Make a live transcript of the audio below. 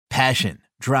Passion,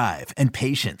 drive, and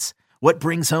patience. What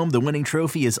brings home the winning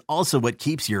trophy is also what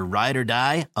keeps your ride or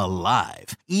die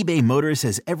alive. eBay Motors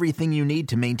has everything you need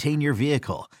to maintain your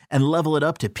vehicle and level it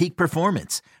up to peak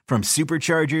performance, from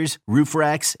superchargers, roof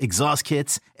racks, exhaust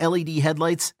kits, LED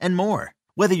headlights, and more.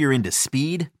 Whether you're into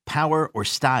speed, power, or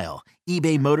style,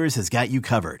 eBay Motors has got you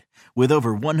covered. With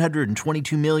over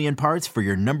 122 million parts for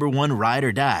your number one ride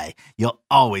or die, you'll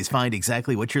always find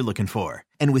exactly what you're looking for.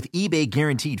 And with eBay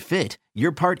Guaranteed Fit,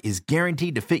 your part is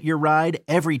guaranteed to fit your ride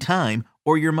every time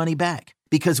or your money back.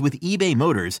 Because with eBay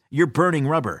Motors, you're burning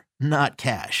rubber, not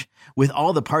cash. With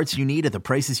all the parts you need at the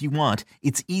prices you want,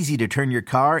 it's easy to turn your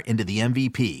car into the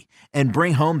MVP and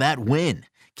bring home that win.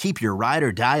 Keep your ride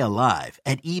or die alive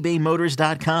at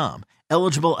ebaymotors.com.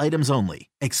 Eligible items only.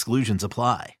 Exclusions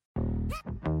apply.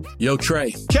 Yo,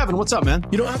 Trey. Kevin, what's up, man?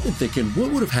 You know, I've been thinking,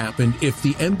 what would have happened if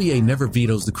the NBA never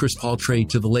vetoes the Chris Paul trade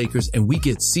to the Lakers and we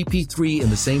get CP3 in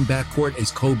the same backcourt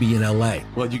as Kobe in LA?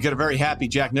 Well, you get a very happy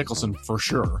Jack Nicholson for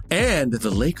sure. And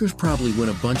the Lakers probably win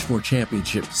a bunch more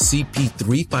championships.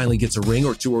 CP3 finally gets a ring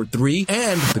or two or three,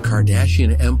 and the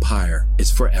Kardashian empire is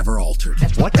forever altered.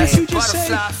 What did you just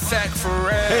say?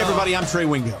 Hey, everybody, I'm Trey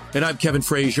Wingo. And I'm Kevin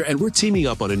Frazier, and we're teaming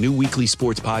up on a new weekly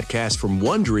sports podcast from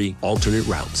Wondery, Alternate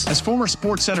Routes. As former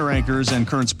Sports Center anchors and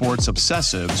current sports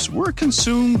obsessives, we're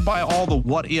consumed by all the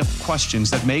what-if questions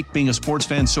that make being a sports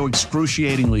fan so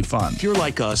excruciatingly fun. If you're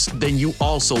like us, then you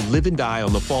also live and die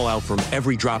on the fallout from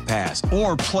every drop pass.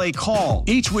 Or play call.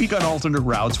 Each week on Alternate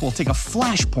Routes, we'll take a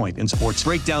flashpoint in sports,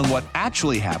 break down what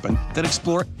actually happened, then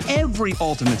explore every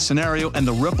alternate scenario and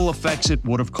the ripple effects it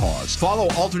would have caused. Follow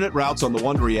Alternate Routes on the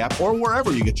Wondery app or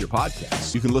wherever you get your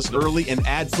podcasts. You can listen early and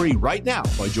ad-free right now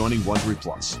by joining Wondery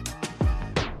Plus.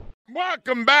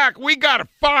 Welcome back. We got a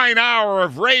fine hour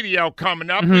of radio coming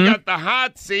up. We got the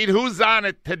hot seat. Who's on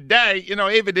it today? You know,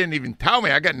 Ava didn't even tell me.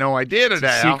 I got no idea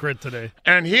today. It's a secret today.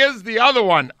 And here's the other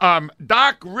one.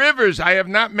 Doc Rivers, I have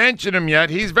not mentioned him yet.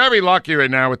 He's very lucky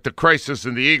right now with the crisis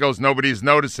in the Eagles. Nobody's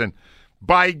noticing.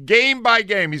 By game,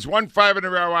 he's won 5 in a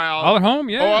row. All at home,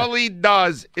 yeah. All he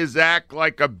does is act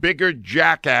like a bigger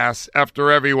jackass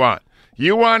after everyone.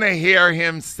 You want to hear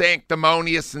him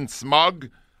sanctimonious and smug?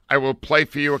 I will play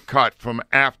for you a cut from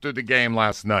after the game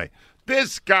last night.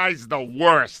 This guy's the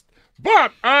worst.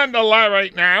 But on the line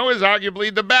right now is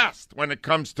arguably the best when it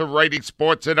comes to writing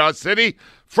sports in our city.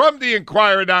 From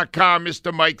theinquirer.com,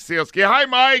 Mr. Mike Sealski. Hi,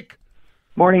 Mike.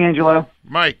 Morning, Angelo.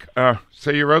 Mike,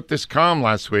 so you wrote this column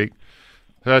last week.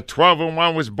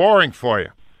 12-1 was boring for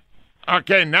you.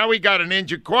 Okay, now we got an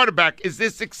injured quarterback. Is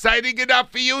this exciting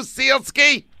enough for you,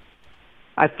 Sealski?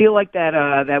 I feel like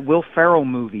that Will Ferrell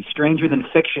movie, Stranger Than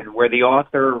Fiction, where the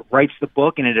author writes the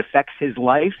book and it affects his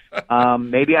life.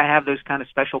 Maybe I have those kind of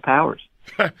special powers.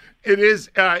 It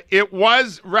is. It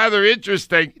was rather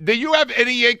interesting. Do you have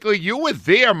any inkling? You were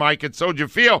there, Mike, at Soldier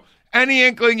Field. Any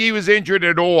inkling he was injured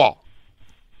at all?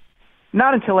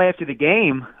 Not until after the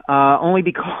game, only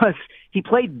because he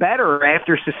played better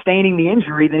after sustaining the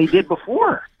injury than he did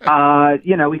before. He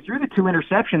threw the 2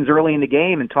 interceptions early in the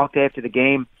game and talked after the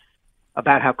game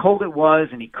about how cold it was,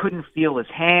 and he couldn't feel his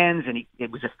hands, and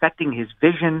it was affecting his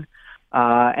vision.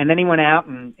 And then he went out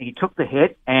and he took the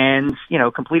hit and,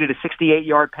 completed a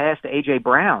 68-yard pass to A.J.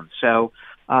 Brown. So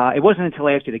it wasn't until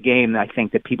after the game, I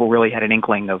think, that people really had an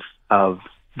inkling of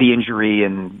the injury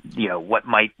and, what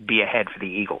might be ahead for the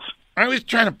Eagles. I was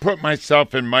trying to put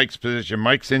myself in Mike's position.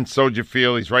 Mike's in Soldier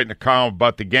Field. He's writing a column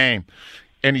about the game.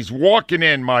 And he's walking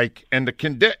in, Mike, and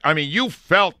you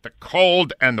felt the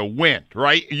cold and the wind,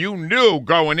 right? You knew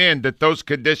going in that those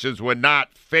conditions were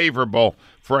not favorable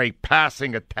for a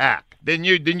passing attack. Didn't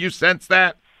you sense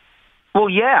that? Well,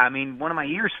 yeah. One of my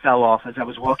ears fell off as I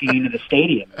was walking into the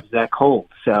stadium. It was that cold.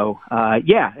 So,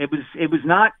 it was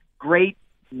not great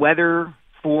weather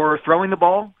for throwing the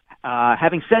ball.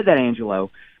 Having said that,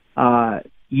 Angelo,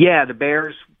 the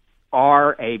Bears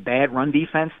are a bad run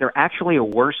defense. They're actually a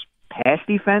worse pass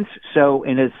defense. So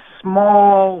in a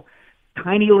small,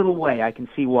 tiny little way, I can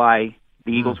see why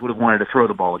the Eagles would have wanted to throw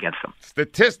the ball against them.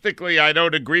 Statistically, I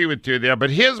don't agree with you there,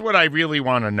 but here's what I really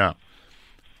want to know.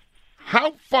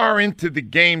 How far into the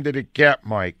game did it get,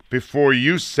 Mike, before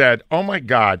you said, oh, my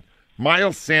God,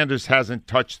 Miles Sanders hasn't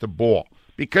touched the ball?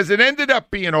 Because it ended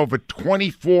up being over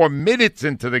 24 minutes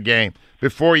into the game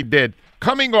before he did,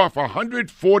 coming off a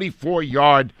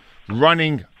 144-yard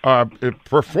running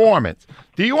performance.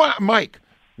 Do you want, Mike,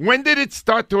 when did it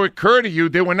start to occur to you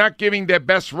they were not giving their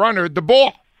best runner the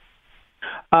ball?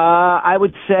 I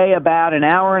would say about an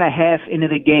hour and a half into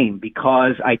the game,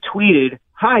 because I tweeted,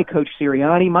 "Hi, Coach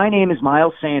Sirianni. My name is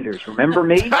Miles Sanders. Remember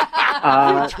me?"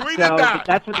 That's what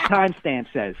the timestamp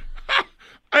says.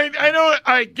 I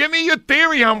don't. Give me your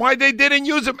theory on why they didn't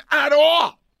use him at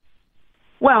all.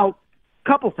 Well, a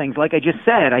couple things. Like I just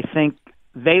said, I think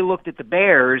they looked at the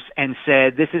Bears and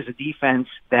said, this is a defense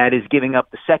that is giving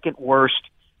up the second worst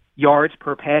yards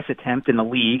per pass attempt in the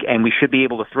league, and we should be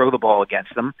able to throw the ball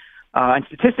against them. And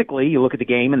statistically, you look at the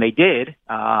game, and they did.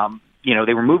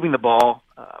 They were moving the ball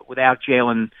without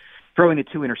Jalen throwing the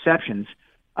 2 interceptions.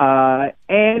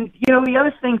 The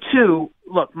other thing, too,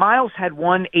 look, Miles had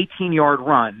one 18-yard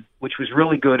run, which was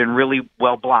really good and really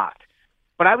well blocked.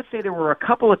 But I would say there were a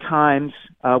couple of times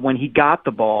when he got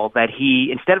the ball that he,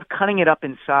 instead of cutting it up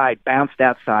inside, bounced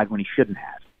outside when he shouldn't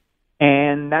have.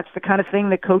 And that's the kind of thing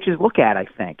that coaches look at, I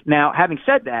think. Now, having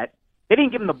said that, they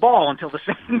didn't give him the ball until the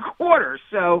second quarter.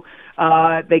 So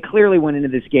they clearly went into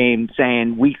this game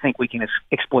saying, we think we can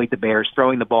exploit the Bears,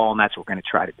 throwing the ball, and that's what we're going to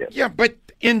try to do. Yeah, but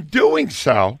in doing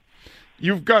so,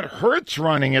 you've got Hurts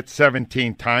running it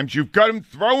 17 times. You've got him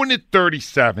throwing it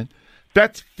 37.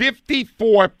 That's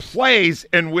 54 plays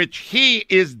in which he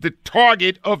is the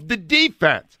target of the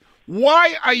defense.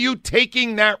 Why are you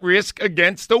taking that risk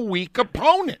against a weak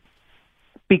opponent?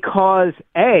 Because,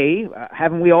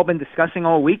 haven't we all been discussing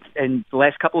all week and the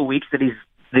last couple of weeks that he's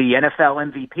the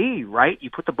NFL MVP, right? You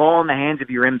put the ball in the hands of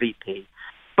your MVP.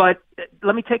 But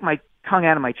let me take my tongue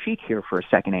out of my cheek here for a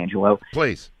second, Angelo.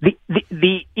 Please.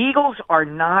 The Eagles are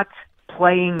not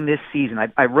playing this season.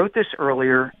 I wrote this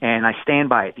earlier, and I stand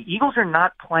by it. The Eagles are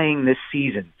not playing this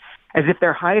season as if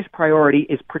their highest priority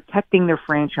is protecting their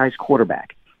franchise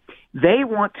quarterback. They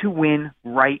want to win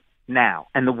right now.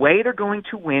 And the way they're going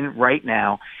to win right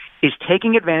now is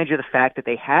taking advantage of the fact that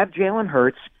they have Jalen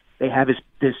Hurts, they have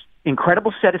this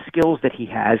incredible set of skills that he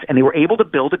has, and they were able to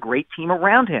build a great team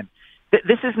around him.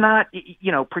 This is not,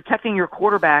 protecting your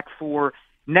quarterback for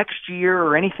next year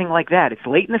or anything like that. It's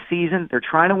late in the season. They're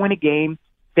trying to win a game.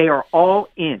 They are all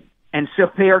in. And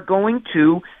so they are going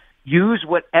to use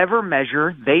whatever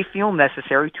measure they feel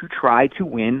necessary to try to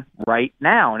win right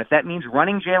now. And if that means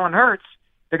running Jalen Hurts,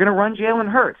 they're going to run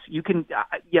Jalen Hurts.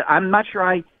 I'm not sure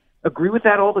I agree with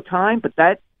that all the time, but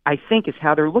that, I think, is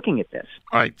how they're looking at this.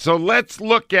 All right, so let's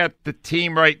look at the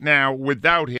team right now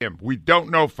without him. We don't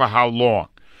know for how long.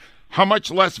 How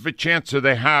much less of a chance do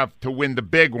they have to win the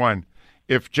big one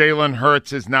if Jalen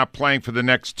Hurts is not playing for the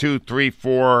next 2, 3,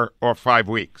 4, or 5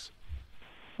 weeks?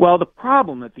 Well, the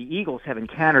problem that the Eagles have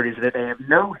encountered is that they have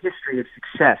no history of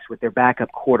success with their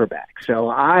backup quarterback. So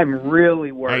I'm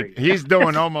really worried. Hey, he's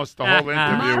doing almost the whole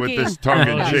interview with this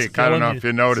tongue-in-cheek. I don't know if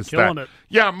you noticed that. It.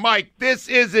 Yeah, Mike, this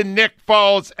isn't Nick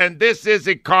Foles, and this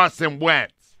isn't Carson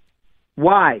Wentz.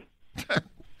 Why?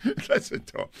 Listen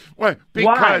to him. Why?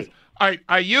 Because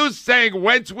are you saying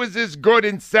Wentz was as good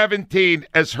in 17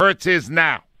 as Hurts is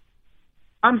now?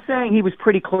 I'm saying he was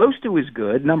pretty close to as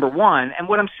good, number one. And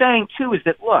what I'm saying, too, is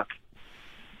that, look,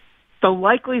 the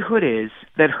likelihood is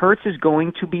that Hurts is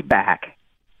going to be back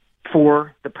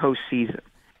for the postseason.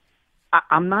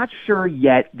 I'm not sure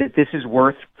yet that this is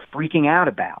worth freaking out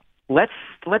about. Let's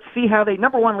see how they –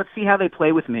 number one, let's see how they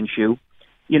play with Minshew.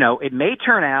 It may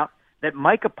turn out that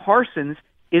Micah Parsons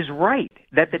is right,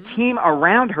 that the team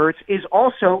around Hurts is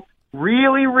also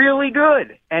really, really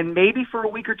good, and maybe for a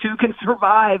week or two can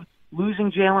survive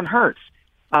losing Jalen Hurts.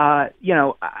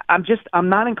 I'm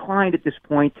not inclined at this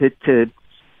point to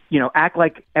act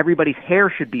like everybody's hair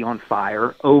should be on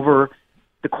fire over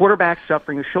the quarterback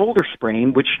suffering a shoulder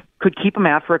sprain, which could keep him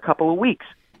out for a couple of weeks.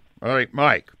 All right,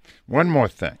 Mike, one more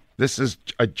thing. This is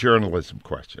a journalism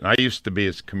question. I used to be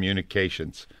his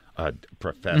communications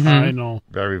professor. I know.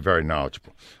 Very, very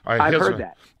knowledgeable. All right, I've heard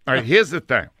that. All right, here's the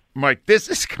thing. Mike, this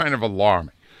is kind of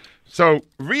alarming. So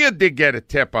Rhea did get a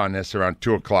tip on this around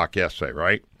 2 o'clock yesterday,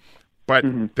 right?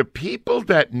 But the people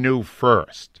that knew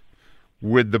first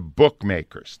were the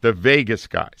bookmakers, the Vegas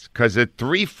guys, because at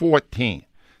 3:14,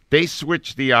 they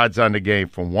switched the odds on the game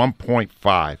from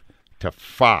 1.5 to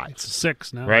 5. It's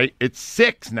 6 now. Right? It's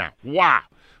 6 now. Wow.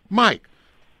 Mike,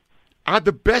 are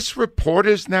the best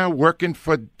reporters now working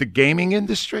for the gaming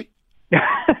industry?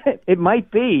 It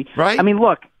might be. Right? I mean,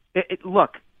 look,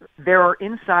 there are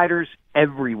insiders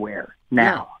everywhere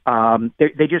now. Yeah.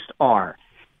 They just are.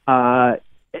 It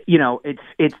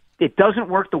doesn't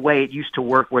work the way it used to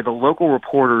work, where the local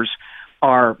reporters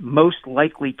are most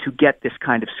likely to get this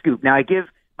kind of scoop. Now, I give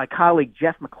my colleague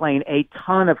Jeff McLean a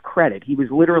ton of credit. He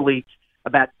was literally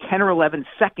about 10 or 11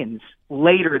 seconds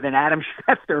later than Adam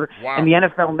Schefter and the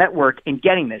NFL Network in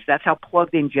getting this. That's how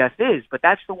plugged in Jeff is. But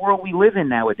that's the world we live in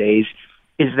nowadays,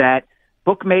 is that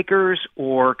bookmakers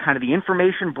or kind of the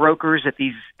information brokers at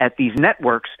these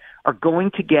networks are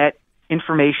going to get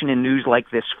information and news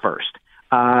like this first.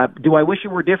 Do I wish it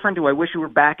were different? Do I wish it were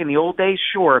back in the old days?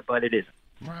 Sure, but it isn't.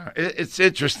 Wow. It's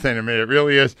interesting to me. It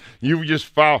really is. You just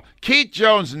follow. Keith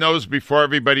Jones knows before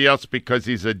everybody else because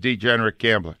he's a degenerate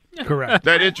gambler. Correct.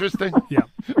 That interesting? Yeah.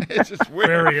 It's just weird.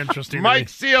 Very interesting. Mike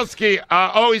Sealski,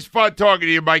 always fun talking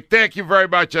to you, Mike. Thank you very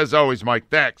much, as always, Mike.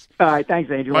 Thanks. All right, thanks,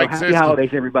 Angel. Mike Happy Siski. holidays,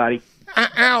 everybody.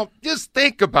 Al, just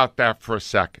think about that for a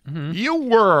second. Mm-hmm. You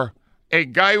were a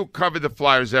guy who covered the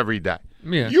Flyers every day.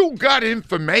 Yeah. You got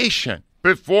information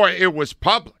before it was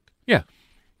public. Yeah.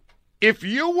 If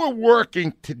you were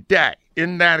working today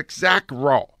in that exact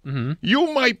role, Mm-hmm.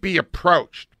 you might be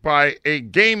approached by a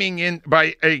big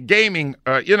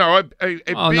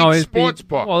sports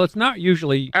book. Well, it's not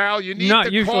usually. Al, you need not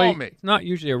to usually, call me. It's not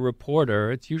usually a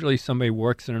reporter. It's usually somebody who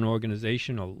works in an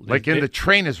organization. Or Like in the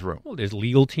trainer's room. Well, there's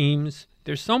legal teams.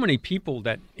 There's so many people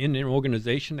that in an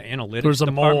organization, the analytics There's a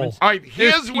departments. All right, there's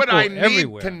here's what I people need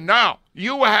everywhere. to know.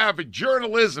 You have a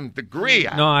journalism degree.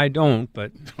 Al. No, I don't.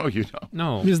 But No, you don't.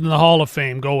 no. He's in the Hall of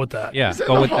Fame. Go with that. Yeah, He's in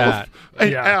go the with Hall that.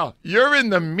 Hey, Yeah. Al, you're in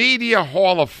the Media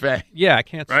Hall of Fame. Yeah, I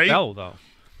can't Right? spell though.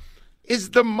 Is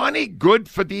the money good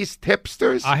for these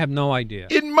tipsters? I have no idea.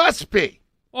 It must be.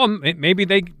 Well, maybe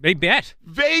they bet.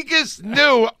 Vegas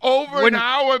knew over an When-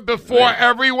 hour before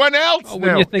everyone else Oh,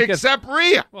 when knew, you think of- except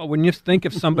Rhea. Well, when you think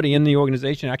if somebody in the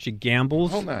organization actually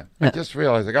gambles, Hold on. I just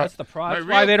realized I got that's the problem. my That's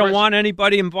why real they don't question- want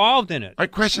anybody involved in it. My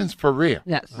question's for Rhea.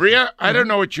 Yes. Rhea, I don't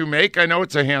know what you make. I know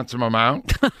it's a handsome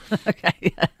amount.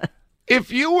 Okay.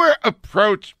 If you were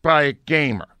approached by a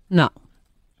gamer, No.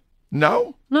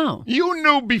 no? No. You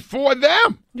knew before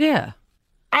them. Yeah.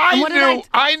 I And what did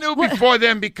I knew what- before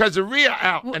them because of Rhea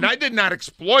out, and I did not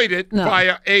exploit it No.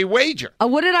 via a wager.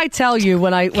 What did I tell you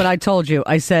when I told you?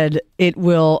 I said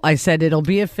it'll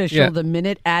be official Yeah. the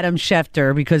minute Adam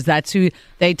Schefter, because that's who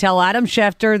they tell Adam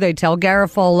Schefter, they tell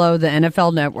Garofolo, the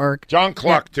NFL Network. John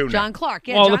Clark, too. now. John Clark.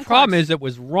 Yeah, well, John the problem Clark's- is it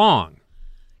was wrong.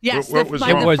 yes, what was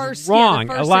like wrong? the It was first- yeah, wrong.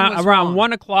 the first thing was Around wrong.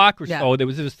 1 o'clock or Yeah. so, there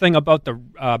was this thing about the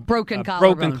Broken broken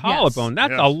collarbone, collarbone. yes.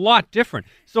 That's Yes. a lot different.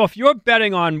 So if you're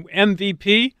betting on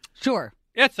MVP, Sure.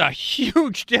 it's a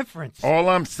huge difference. All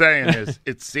I'm saying is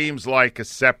it seems like a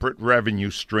separate revenue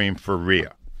stream for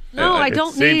Rhea. No, I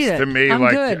don't It need seems it. to me I'm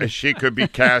like good. she could be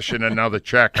cashing another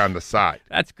check on the side.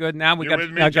 That's good. Now we You got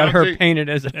with me, I got her Jonesy? painted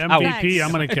as a tout. MVP.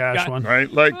 I'm going to cash one.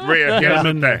 Right? Like Rhea, here's I'm the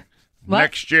in thing. there. What?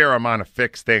 Next year I'm on a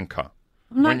fixed income.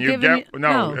 I'm not when you giving get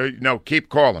you, no, keep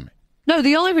calling me. No,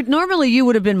 normally you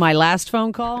would have been my last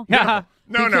phone call. Yeah.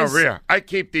 No, Because- Rhea. I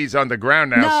keep these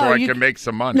underground now No, so I you can c- make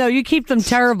some money. No, you keep them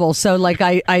terrible. So like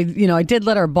I did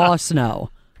let our boss know.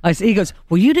 He goes,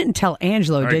 well, you didn't tell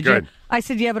Angelo, right, did good. you? I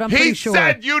said, yeah, but I'm He pretty sure.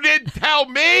 said you didn't tell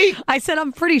me. I said,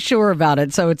 I'm pretty sure about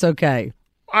it, so it's okay.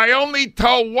 I only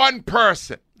told one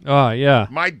person. Oh yeah.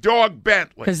 My dog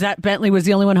Bentley. Because that Bentley was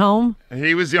the only one home?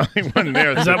 He was the only one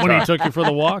there. Is that when he took you for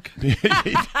the walk? He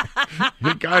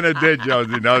kind of did,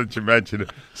 Jonesy, now that you mentioned it.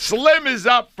 Slim is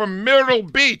up from Myrtle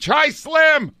Beach. Hi,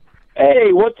 Slim.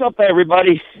 Hey, what's up,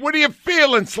 everybody? What are you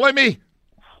feeling, Slimmy?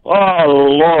 Oh,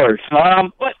 Lord.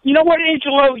 But you know what,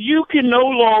 Angelo? You can no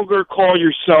longer call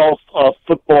yourself a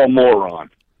football moron.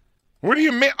 What do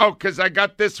you mean? Oh, because I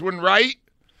got this one right?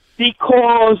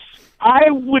 Because I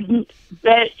wouldn't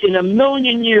bet in a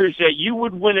million years that you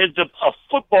would win a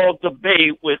football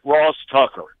debate with Ross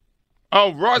Tucker.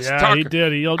 Oh, Ross Yeah, Tucker. he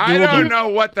did. I don't know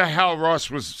what the hell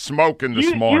Ross was smoking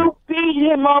this morning. You beat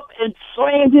him up and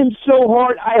slammed him so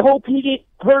hard, I hope he didn't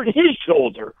hurt his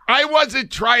shoulder. I wasn't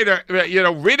trying to,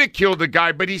 ridicule the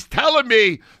guy, but he's telling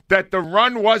me that the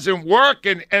run wasn't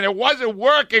working, and it wasn't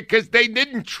working because they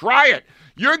didn't try it.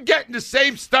 You're getting the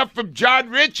same stuff from John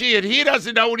Ritchie, and he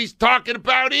doesn't know what he's talking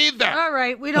about either. All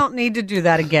right, we don't need to do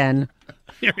that again.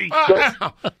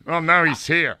 Well, now he's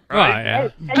here. Oh, Right? yeah.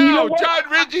 And you know No, what? John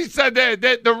Ritchie said that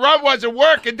the run wasn't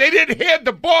working. They didn't hand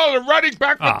the ball to running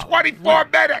back for 24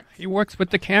 minutes. He works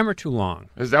with the camera too long.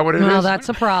 Is that what it is? Well, that's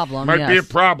a problem. Might be a yes.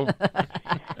 problem.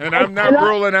 And I'm not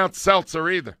ruling out Seltzer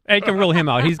either. Hey, you can rule him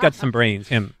out. He's got some brains.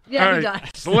 Him. Yeah, All he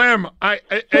right, does. Slim,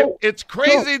 it's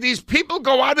crazy. These people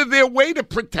go out of their way to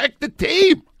protect the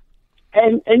team.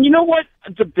 And you know what?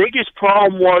 The biggest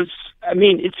problem was, I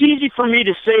mean, it's easy for me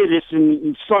to say this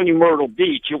in sunny Myrtle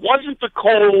Beach. It wasn't the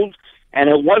cold and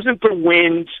it wasn't the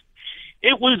wind.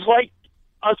 It was like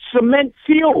a cement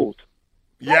field.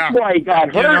 That's why he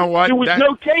got hurt. You know what? There was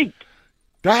no tape.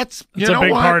 That's It's a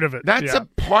big part of it. That's Yeah,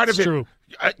 a part of it's it. true.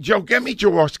 Joe, get me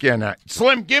Jaworski on that.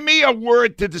 Slim, give me a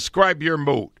word to describe your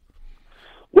mood.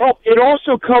 Well, it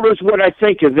also covers what I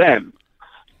think of them.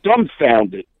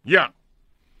 Dumbfounded. Yeah.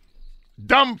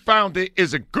 Dumbfounded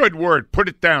is a good word. Put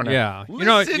it down. Al. Yeah.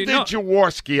 Listen to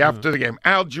Jaworski after the game.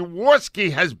 Al,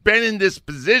 Jaworski has been in this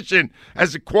position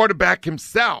as a quarterback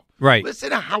himself. Right. Listen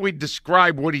to how he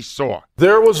described what he saw.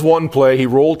 There was one play. He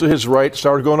rolled to his right,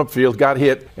 started going upfield, got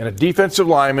hit, and a defensive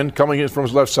lineman coming in from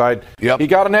his left side. Yep. He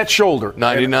got on that shoulder.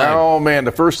 99. And, oh, man,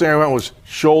 the first thing I went was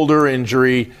shoulder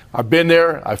injury. I've been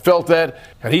there. I felt that.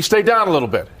 And he stayed down a little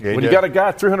bit. Yeah, when you got a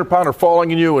guy, 300-pounder,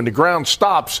 falling in you and the ground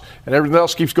stops and everything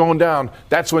else keeps going down,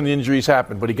 that's when the injuries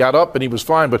happen. But he got up and he was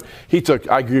fine. But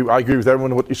I agree with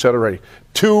everyone what you said already.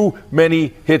 Too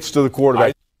many hits to the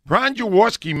quarterback. Ron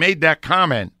Jaworski made that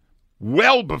comment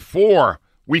well before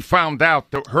we found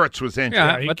out that Hurts was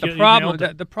injured. Yeah, but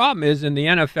the problem is in the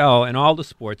NFL and all the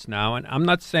sports now, and I'm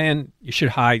not saying you should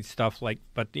hide stuff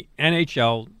but the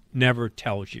NHL never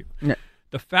tells you. No.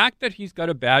 The fact that he's got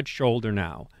a bad shoulder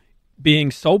now, being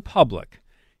so public,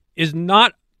 is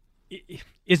not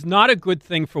a good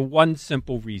thing for one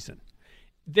simple reason.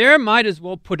 There might as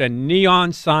well put a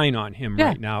neon sign on him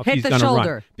right now if hit he's the going to run.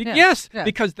 shoulder. Yes,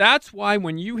 because that's why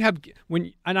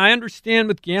and I understand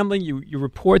with gambling you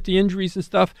report the injuries and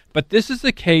stuff, but this is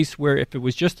a case where if it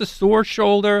was just a sore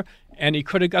shoulder and he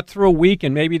could have got through a week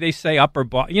and maybe they say upper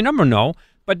body, you never know.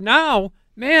 But now,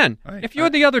 man, if you're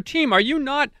the other team, are you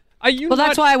not? Well,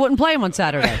 that's why I wouldn't play him on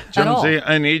Saturday. Jonesy,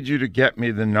 I need you to get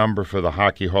me the number for the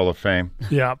Hockey Hall of Fame.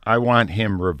 Yeah. I want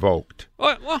him revoked.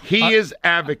 He is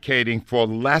advocating for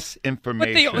less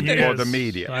information for the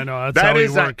media. I know, that's that how he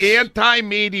is an works.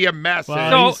 anti-media message.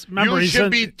 Well, you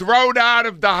should be thrown out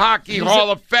of the Hockey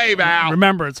Hall of Fame, Al.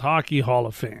 Remember, it's Hockey Hall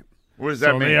of Fame. What does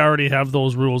that mean? They already have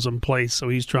those rules in place, so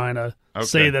he's trying to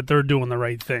say that they're doing the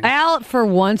right thing. Al, for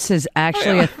once, is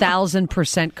actually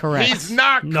 1,000% correct. He's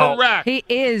not correct. He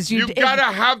is. You got to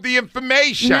have the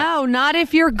information. No, not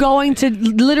if you're going to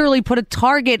literally put a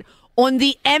target on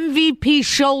the MVP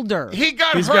shoulder. He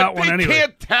got He's hurt. got one They anyway.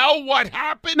 can't tell what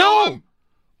happened No. to him.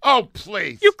 Oh,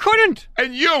 please. You couldn't.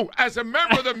 And you, as a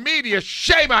member of the media,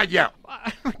 shame on you.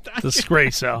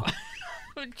 Disgrace, Al.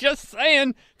 Just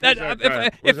saying that Who's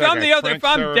that guy? if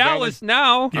I'm Dallas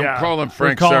now, I'm calling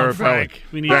Frank We're calling Saravelli. Frank.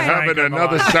 We need They're Frank having on the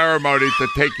another line. ceremony to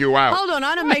take you out. Hold on,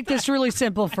 I'm going to make this really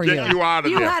simple for you. Get you out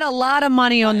of You there. had a lot of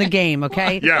money on the game,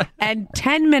 okay? Yeah. And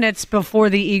 10 minutes before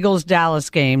the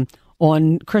Eagles-Dallas game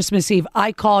on Christmas Eve,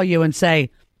 I call you and say,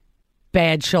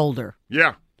 bad shoulder.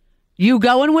 Yeah. You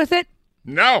going with it?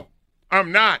 No,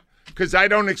 I'm not, because I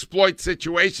don't exploit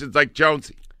situations like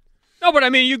Jonesy. no, but I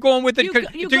mean, you going with it? You do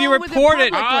you going with it report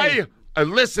it? publicly?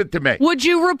 Listen to me. Would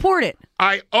you report it?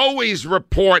 I always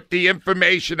report the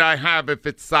information I have if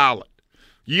it's solid.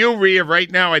 You, Rhea,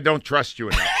 right now, I don't trust you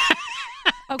enough.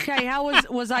 Okay, how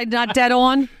was I not dead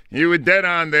on? You were dead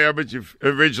on there, but you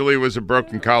originally was a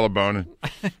broken collarbone.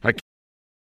 I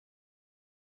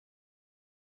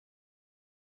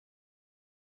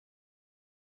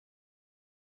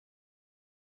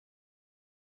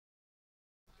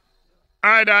All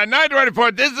right,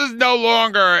 924. This is no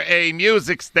longer a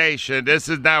music station. This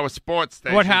is now a sports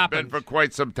station. What happened? It's been for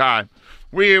quite some time.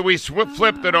 We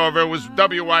flipped it over. It was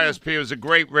WYSP. It was a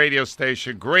great radio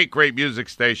station, great music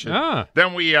station. Ah.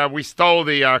 Then we stole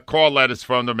the call letters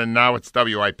from them, and now it's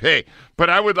WIP.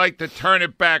 But I would like to turn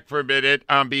it back for a minute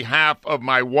on behalf of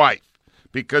my wife.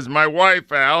 Because my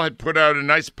wife, Al, had put out a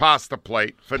nice pasta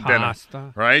plate for dinner.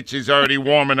 Right? She's already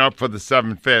warming up for the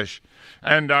 7 fish.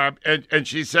 And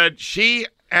she said she,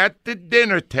 at the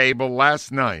dinner table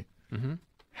last night,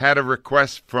 had a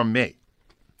request from me.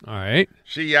 All right.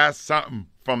 She asked something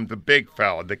from the big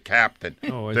fella, the captain.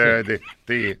 Oh, is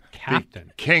the captain?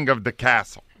 The king of the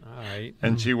castle. All right.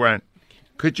 And she went,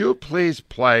 could you please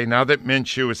play, now that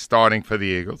Minshew is starting for the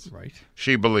Eagles? Right.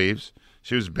 She believes.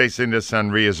 She was basing this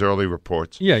on Rhea's early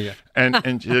reports. Yeah.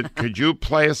 And she said, could you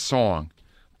play a song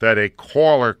that a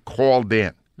caller called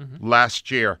in last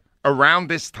year around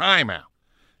this time out?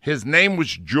 His name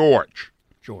was George.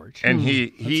 And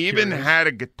he even had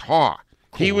a guitar.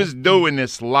 Cool. He was doing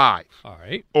this live. All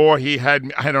right. Or he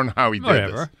had, I don't know how he did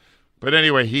Whatever. this. But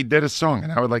anyway, he did a song,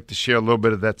 and I would like to share a little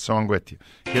bit of that song with you.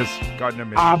 Here's Gardner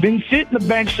Minshew. I've been sitting the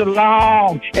bench so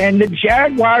long, and the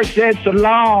Jaguar said so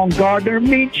long, Gardner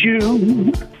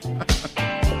Minshew.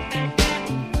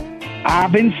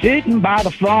 I've been sitting by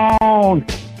the phone,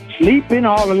 sleeping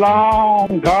all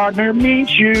along, Gardner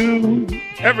Minshew.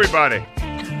 Everybody.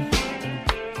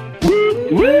 Woo,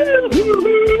 woo, woo,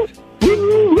 woo,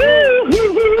 woo,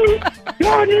 woo,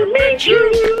 Gardner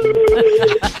Minshew.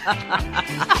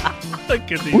 Look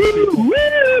at these Woo, people. woo,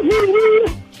 woo,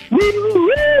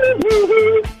 woo, woo,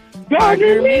 woo,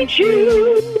 Gardner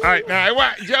Minshew. All right,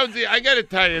 now, Jonesy, I got to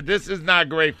tell you, this is not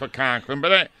great for Conklin,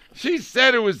 but she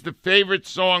said it was the favorite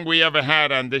song we ever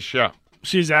had on this show.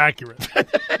 She's accurate.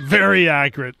 Very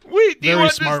accurate. Do you Very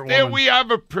smart understand woman. we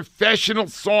have a professional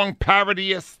song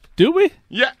parodyist? Do we?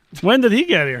 Yeah. When did he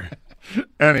get here?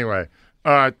 Anyway,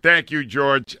 Thank you,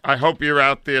 George. I hope you're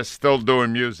out there still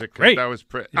doing music. Great. That was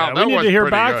pretty. Yeah, that we need was to hear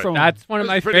pretty back good. from. That's one of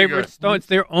my favorite Stones. It's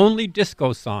their only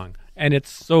disco song, and it's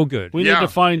so good. We need to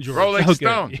find George. Rolling So good.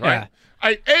 Stones, Yeah. right?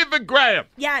 Hey, Ava Graham.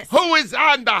 Yes. Who is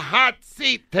on the hot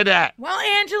seat today? Well,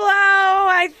 Angelo,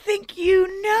 I think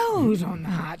you know who's on the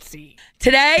hot seat.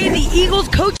 Today, the Eagles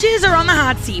coaches are on the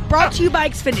hot seat, brought to you by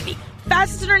Xfinity,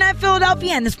 fastest internet in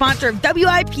Philadelphia and the sponsor of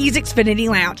WIP's Xfinity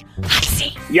Lounge. Hot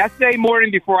seat. Yesterday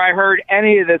morning, before I heard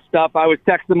any of this stuff, I was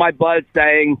texting my bud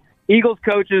saying, Eagles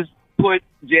coaches put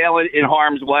Jalen in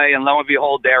harm's way, and lo and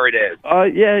behold, there it is.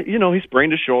 Yeah, he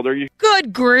sprained his shoulder.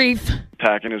 Good grief.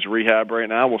 Attacking his rehab right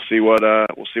now. We'll see what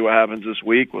happens this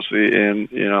week. We'll see, and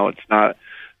it's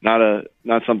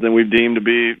not something we've deemed to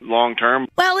be long term.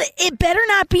 Well, it better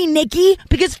not be, Nikki,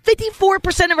 because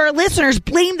 54% of our listeners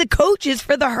blame the coaches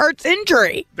for the Hurts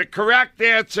injury. The correct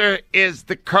answer is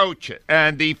the coaches.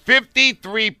 And the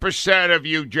 53% of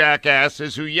you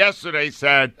jackasses who yesterday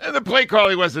said, the play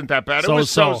calling wasn't that bad. It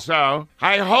was so-so.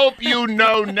 I hope you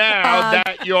know now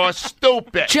that you're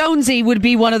stupid. Jonesy would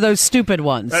be one of those stupid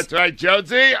ones. That's right,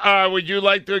 Jonesy. Would you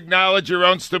like to acknowledge your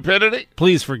own stupidity?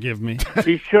 Please forgive me.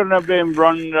 He shouldn't have been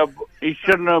running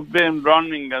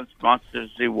as much as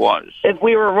he was. If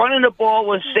we were running the ball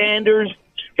with Sanders,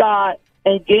 Scott,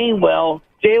 and Gainwell,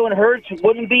 Jalen Hurts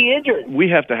wouldn't be injured. We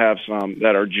have to have some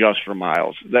that are just for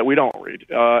Miles that we don't read,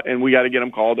 and we got to get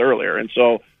them called earlier. And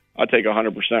so I take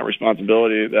 100%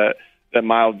 responsibility that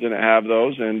Miles didn't have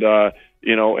those, and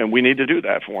and we need to do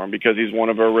that for him because he's one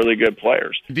of our really good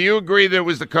players. Do you agree that it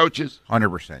was the coaches?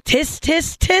 100%. Tisk,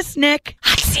 tisk, tisk, Nick.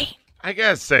 Hot seat. I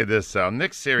gotta say this, though.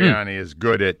 Nick Sirianni is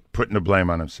good at putting the blame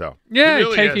on himself. Yeah, he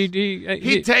really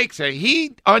he takes it.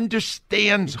 He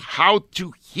understands how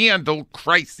to handle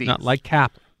crises. Not like Kapler.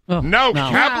 No,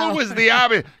 Kapler was the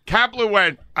obvious. Kapler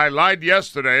went, I lied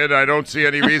yesterday, and I don't see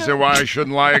any reason why I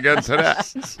shouldn't lie again today.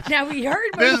 Now, we heard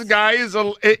This guy is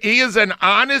an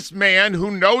honest man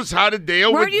who knows how to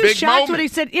deal with Weren't you big shocked moments. when he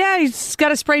said, yeah, he's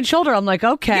got a sprained shoulder? I'm like,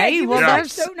 okay. he well, was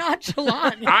that's so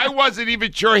nonchalant. I wasn't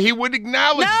even sure he would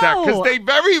acknowledge that because they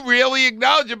very rarely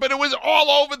acknowledge it, but it was all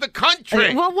over the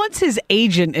country. Well, once his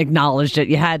agent acknowledged it,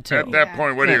 you had to. At that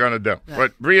point, what are you going to do?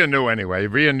 But Rhea knew anyway.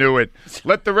 Rhea knew it.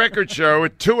 Let the record show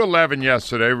at 2:11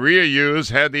 yesterday, Rhea Hughes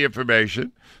had the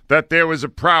information that there was a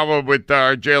problem with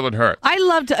Jalen Hurts.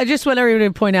 I just want everybody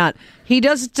to point out, he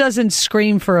doesn't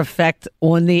scream for effect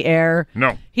on the air.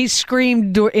 No. He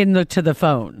screamed to the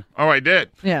phone. Oh, I did?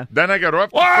 Yeah. Then I got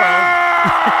off the phone.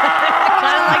 Kind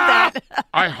of like that.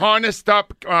 I harnessed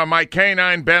up my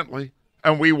K9 Bentley,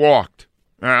 and we walked.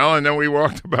 Well, and then we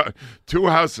walked about 2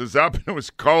 houses up, and it was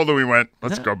cold, and we went,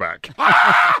 let's go back.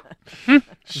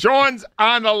 Sean's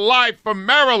on the live from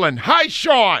Maryland. Hi,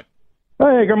 Sean.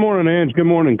 Hey, good morning, Ange. Good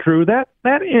morning, crew. That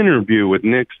interview with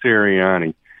Nick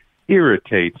Sirianni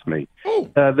irritates me.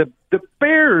 The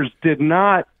Bears did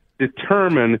not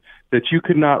determine that you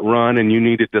could not run and you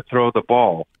needed to throw the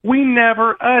ball. We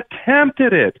never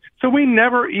attempted it, so we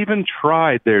never even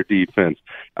tried their defense.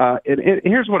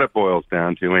 Here's what it boils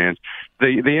down to, Ange.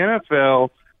 The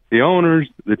NFL, the owners,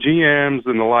 the GMs,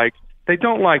 and the like, they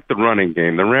don't like the running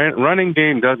game. The running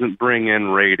game doesn't bring in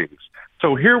ratings.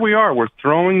 So here we are. We're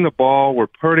throwing the ball. We're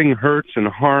putting Hurts in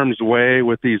harm's way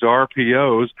with these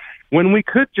RPOs when we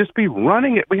could just be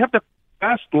running it. We have the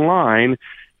best line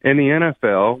in the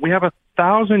NFL. We have a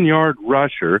 1,000-yard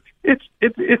rusher. It's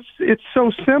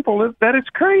so simple that it's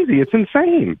crazy. It's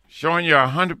insane. Sean, you're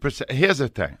 100%. Here's the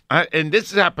thing, and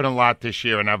this has happened a lot this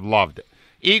year, and I've loved it.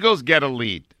 Eagles get a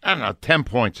lead, 10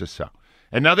 points or so,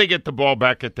 and now they get the ball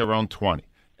back at their own 20,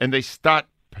 and they start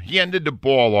handing the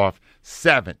ball off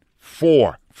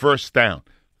 7-4, first down,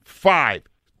 5-3,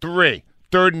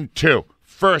 3rd and 2,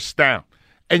 first down,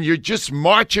 and you're just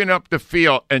marching up the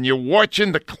field, and you're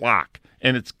watching the clock,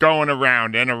 and it's going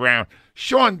around and around.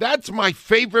 Sean, that's my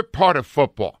favorite part of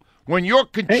football, when you're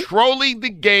controlling the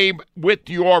game with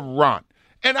your run.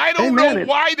 And I don't know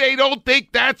why they don't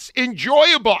think that's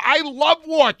enjoyable. I love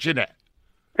watching it.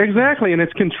 Exactly, and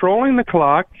it's controlling the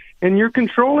clock, and you're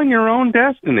controlling your own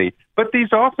destiny. But these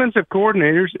offensive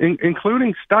coordinators,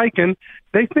 including Steichen,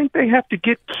 they think they have to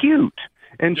get cute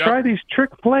and try these trick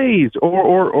plays,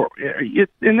 and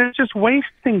they're just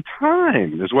wasting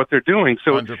time, is what they're doing.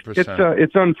 So 100%.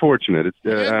 It's unfortunate.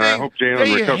 I hope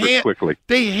Jalen recovers quickly.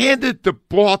 They handed the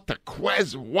ball to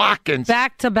Quez Watkins.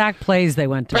 Back-to-back plays they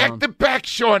went to. Back-to-back,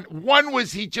 Sean. One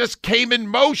was he just came in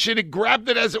motion and grabbed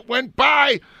it as it went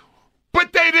by.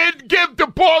 But they didn't give the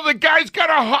ball. The guy's got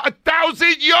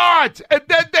 1,000 yards. And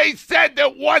then they said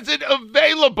that wasn't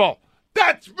available.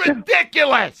 That's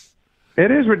ridiculous. It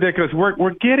is ridiculous.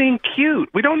 We're getting cute.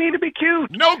 We don't need to be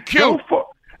cute. No cute.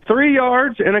 So 3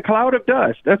 yards and a cloud of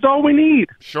dust. That's all we need.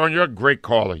 Sean, you're a great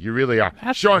caller. You really are.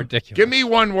 That's Sean, ridiculous. give me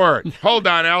one word. Hold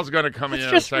on. Al's going to come in It's in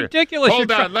a just second. ridiculous. Hold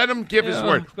You're on. Let him give his Yeah,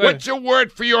 word. go ahead. What's your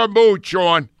word for your mood,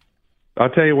 Sean? I'll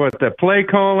tell you what, the play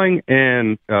calling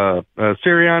and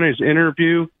Sirianni's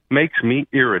interview makes me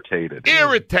irritated.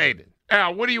 Irritated.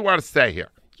 Al, what do you want to say here?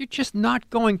 You're just not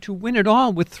going to win it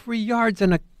all with 3 yards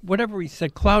and a whatever he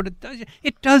said, cloud.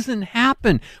 It doesn't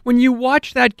happen. When you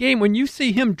watch that game, when you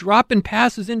see him dropping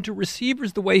passes into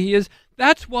receivers the way he is,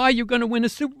 that's why you're going to win a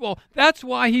Super Bowl. That's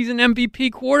why he's an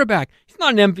MVP quarterback. He's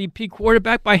not an MVP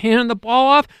quarterback by handing the ball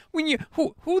off.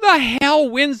 Who the hell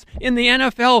wins in the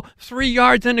NFL 3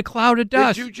 yards and a cloud of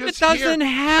dust? Did you just It doesn't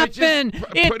happen.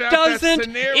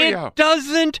 It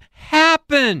doesn't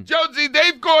happen. Jonesy,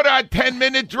 they've gone on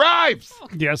 10-minute drives.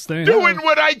 Yes, they Doing have.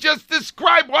 what I just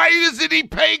described. Why isn't he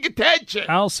paying attention?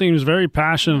 Al seems very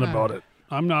passionate about it.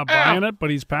 I'm not buying it, but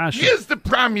he's passionate. Here's the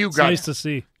problem you It's got. nice to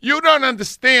see. You don't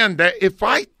understand that if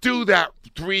I do that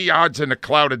 3 yards in a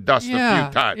cloud of dust a few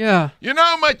times, you know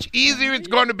how much easier it's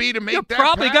going to be to make You're that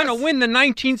probably pass? going to win the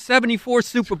 1974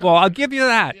 Super Bowl. I'll give you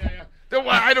that.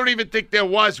 I don't even think there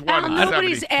was one in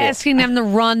Nobody's 74. asking them to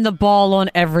run the ball on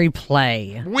every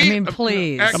play. actually,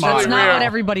 Please. That's not Real. what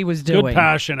everybody was doing. Good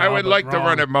passion. I would Albert, like to wrong.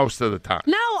 run it most of the time.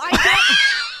 No, I don't.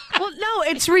 Well, no,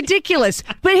 it's ridiculous.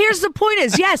 But here's the point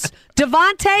is, yes,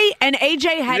 Devontae and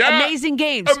AJ had amazing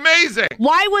games. Amazing.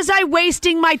 Why was I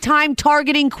wasting my time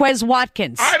targeting Quez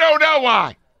Watkins? I don't know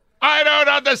why. I don't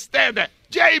understand that.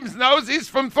 James knows. He's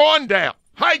from Thorndale.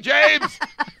 Hi, James.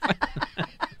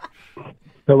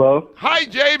 Hello. Hi,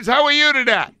 James. How are you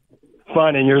today?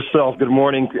 Fine, and yourself? Good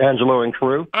morning, Angelo and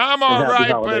crew. I'm all And happy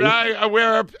right, but holidays.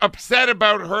 we're upset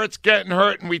about Hurts getting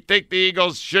hurt, and we think the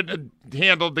Eagles shouldn't have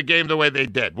handled the game the way they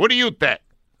did. What do you think?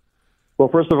 Well,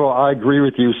 first of all, I agree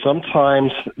with you.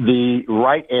 Sometimes the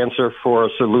right answer for a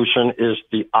solution is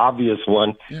the obvious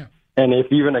one. Yeah. And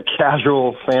if even a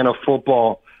casual fan of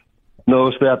football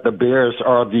knows that the Bears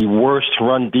are the worst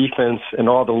run defense in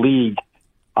all the league,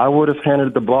 I would have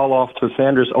handed the ball off to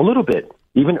Sanders a little bit,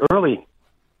 even early,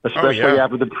 especially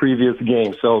after the previous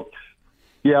game. So,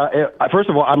 first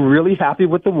of all, I'm really happy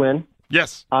with the win.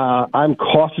 Yes. I'm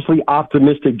cautiously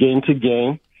optimistic game to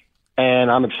game, and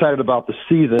I'm excited about the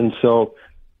season. So,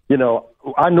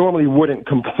 I normally wouldn't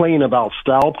complain about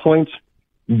style points,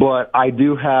 but I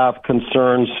do have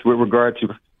concerns with regard to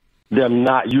them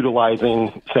not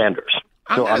utilizing Sanders.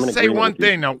 I'm going to say one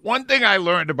thing. Now, one thing I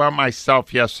learned about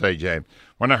myself yesterday, James,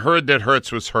 when I heard that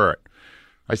Hurts was hurt,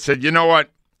 I said, you know what?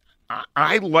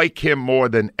 I like him more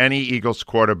than any Eagles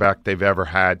quarterback they've ever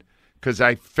had because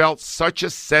I felt such a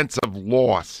sense of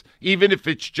loss, even if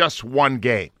it's just one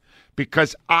game,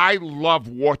 because I love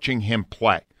watching him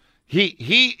play.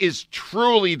 He is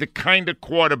truly the kind of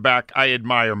quarterback I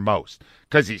admire most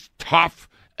because he's tough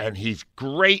and he's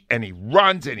great and he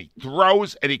runs and he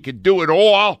throws and he can do it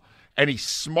all and he's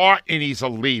smart and he's a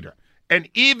leader. And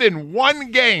even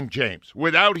one game, James,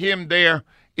 without him there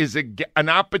is an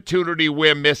opportunity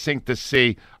we're missing to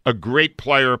see a great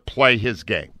player play his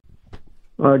game.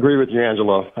 I agree with you,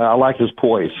 Angelo. I like his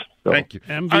poise. So. Thank you.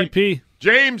 MVP.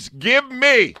 James, give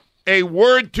me a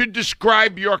word to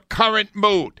describe your current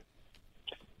mood.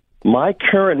 My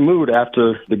current mood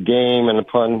after the game and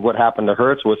upon what happened to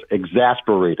Hurts was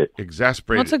exasperated.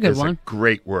 Exasperated. That's a good is one. A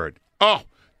great word. Oh,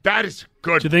 that is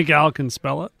good. Do you think Al can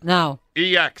spell it? No.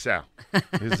 EXL.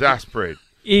 Exasperated.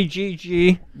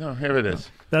 EGG. No, here it is.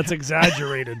 That's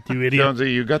exaggerated, you idiot.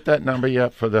 Jonesy, you got that number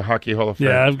yet for the Hockey Hall of Fame?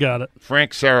 Yeah, I've got it.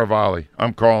 Frank Saravalli.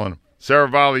 I'm calling him.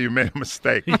 Saravalli, you made a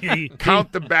mistake.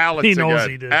 Count the ballots he knows again.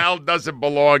 he did. Al doesn't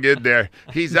belong in there.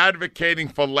 He's advocating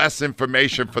for less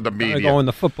information for the media. I go in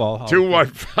the football hall.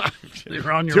 215.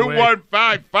 You're on your way.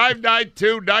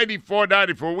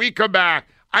 215-592-9494. We come back.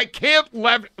 I can't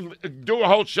do a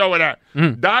whole show of that.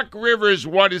 Doc Rivers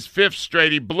won his fifth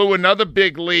straight. He blew another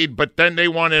big lead, but then they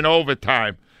won in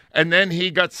overtime. And then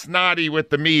he got snotty with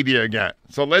the media again.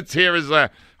 So let's hear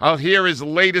I'll hear his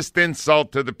latest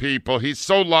insult to the people. He's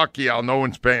so lucky, no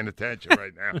one's paying attention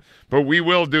right now. But we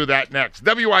will do that next.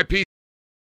 WIP.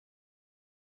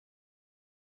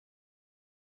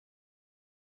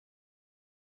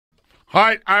 All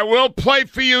right, I will play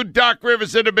for you Doc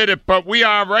Rivers in a minute, but we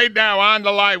are right now on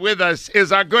the line with us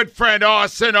is our good friend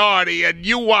Orson Hardy, and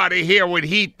you want to hear what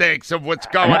he thinks of what's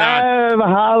going on. Have a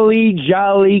holly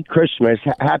jolly Christmas.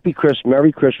 Happy Christmas.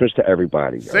 Merry Christmas to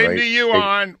everybody. Same to you,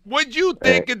 On. What'd you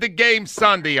think of the game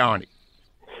Sunday, Arnie?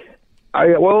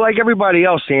 Well, like everybody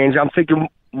else, Ange, I'm thinking,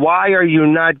 why are you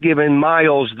not giving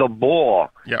Miles the ball?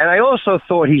 Yeah. And I also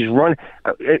thought he's run.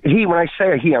 When I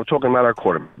say he, I'm talking about our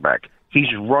quarterback. He's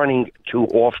running too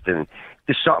often.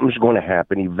 Something's going to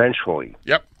happen eventually.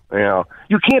 Yep. You know,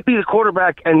 you can't be the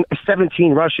quarterback and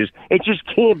 17 rushes. It just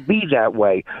can't be that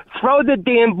way. Throw the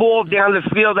damn ball down the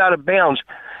field out of bounds.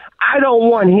 I don't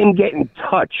want him getting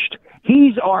touched.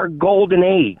 He's our golden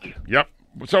egg. Yep.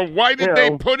 So why did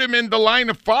they put him in the line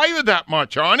of fire that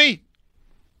much, Arnie?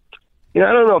 You know,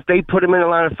 I don't know if they put him in the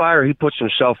line of fire or he puts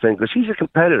himself in, because he's a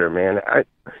competitor, man.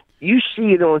 You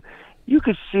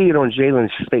could see it on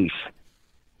Jalen's face.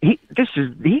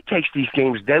 He takes these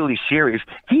games deadly serious.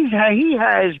 He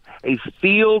has a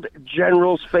field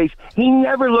general's face. He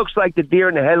never looks like the deer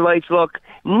in the headlights look.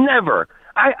 Never.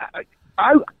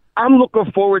 I'm looking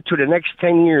forward to the next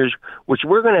 10 years, which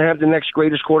we're going to have the next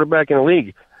greatest quarterback in the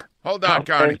league. Hold on,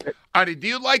 Arnie. Arnie, do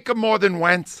you like him more than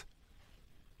Wentz?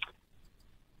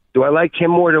 Do I like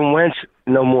him more than Wentz?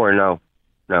 No more. No.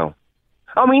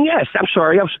 I mean, yes. I'm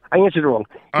sorry. I answered it wrong.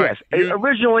 All yes. right,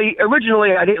 Originally,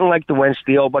 I didn't like the Wentz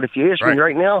deal, but if you ask me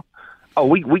right now,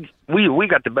 we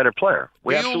got the better player.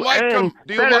 We do you like him?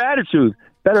 Better attitude.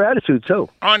 Better attitude too.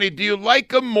 Arnie, do you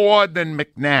like him more than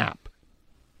McNabb?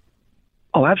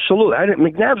 Oh, absolutely.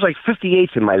 McNabb's like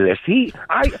 58th in my list.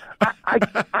 I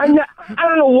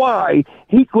don't know why.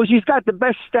 Because he's got the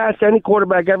best stats any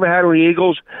quarterback ever had on the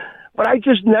Eagles. But I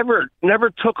just never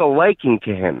took a liking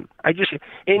to him.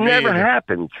 It never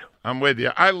happened. I'm with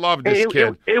you. I love this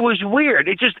kid. It was weird.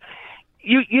 It just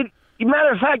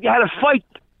matter of fact, you had to fight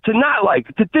to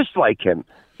dislike him.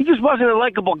 He just wasn't a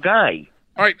likable guy.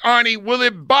 All right, Arnie, will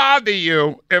it bother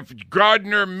you if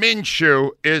Gardner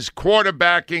Minshew is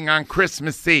quarterbacking on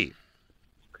Christmas Eve?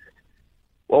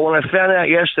 Well, when I found out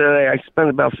yesterday, I spent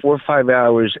about 4 or 5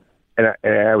 hours, and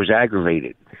I was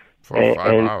aggravated. 4 or 5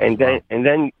 hours. And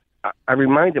then I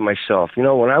reminded myself,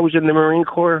 when I was in the Marine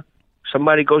Corps,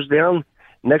 somebody goes down,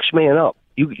 next man up.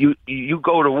 You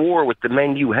go to war with the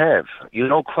men you have. You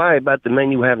don't cry about the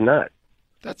men you have not.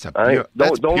 That's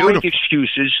don't make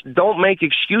excuses. Don't make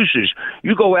excuses.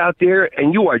 You go out there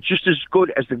and you are just as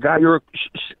good as the guy you're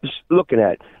looking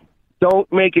at.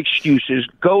 Don't make excuses.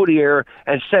 Go there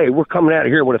and say, we're coming out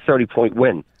of here with a 30-point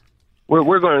win.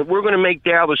 We're going to make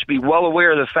Dallas be well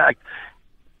aware of the fact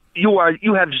you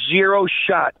have zero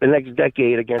shot the next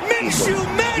decade against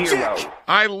people. Zero.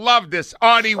 I love this,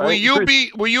 Arnie.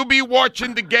 Will you be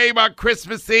watching the game on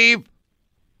Christmas Eve?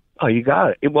 Oh, you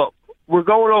got it. Well, we're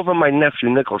going over my nephew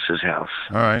Nicholas's house.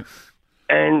 All right.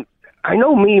 And I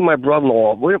know me and my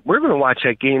brother-in-law, we're going to watch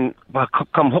that game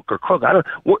come hook or crook.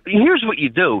 Here's what you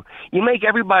do. You make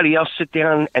everybody else sit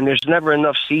down, and there's never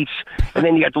enough seats, and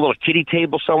then you got the little kiddie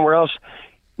table somewhere else.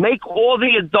 Make all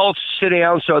the adults sit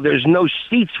down so there's no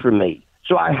seats for me.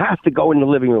 So I have to go in the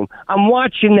living room. I'm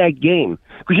watching that game.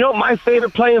 Because you know what my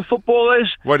favorite play in football is?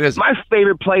 What is it? My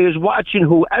favorite play is watching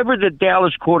whoever the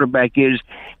Dallas quarterback is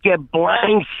get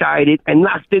blindsided and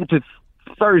knocked into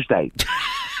Thursday.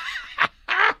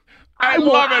 I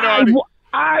love it, Arnie.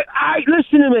 I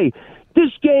listen to me.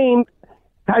 This game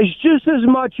has just as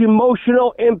much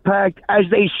emotional impact as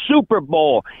a Super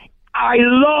Bowl. I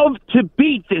love to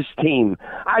beat this team.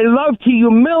 I love to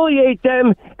humiliate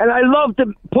them, and I love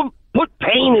to put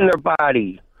pain in their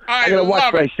body. I gotta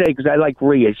watch what I say because I like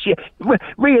Rhea.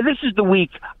 Rhea, this is the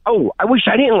week. Oh, I wish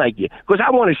I didn't like you because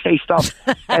I want to say stuff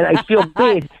and I feel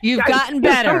bad. You've gotten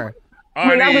better.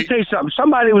 I'm gonna say something.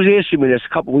 Somebody was asking me this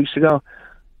a couple weeks ago.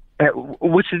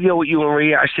 What's the deal with you and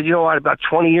Rhea? I said, you know what? About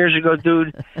 20 years ago,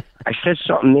 dude, I said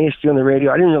something nasty on the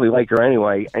radio. I didn't really like her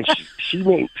anyway, and she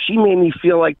made me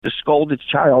feel like the scolded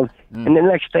child. And the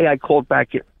next day, I called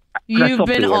back. You've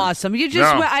been awesome. You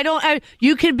just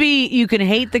you can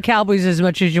hate the Cowboys as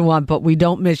much as you want, but we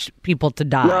don't wish people to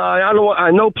die. No,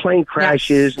 I know plane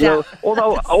crashes. No,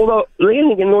 although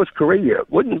landing in North Korea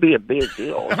wouldn't be a big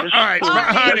deal. All right,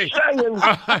 Arnie,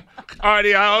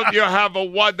 I hope you have a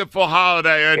wonderful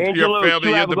holiday and Angelo, your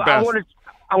family. You're the best.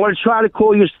 I want to try to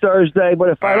call you Thursday, but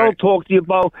if I don't talk to you,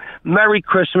 Bo, Merry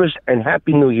Christmas and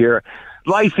Happy New Year.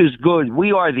 Life is good.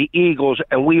 We are the Eagles,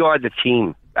 and we are the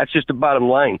team. That's just the bottom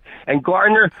line. And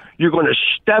Gardner, you're going to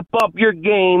step up your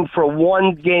game for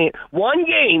one game. One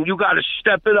game, you got to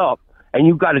step it up, and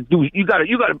you got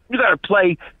to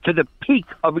play to the peak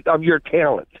of your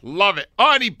talent. Love it,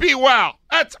 Arnie. Be well.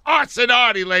 That's Arson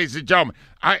Arnie, ladies and gentlemen.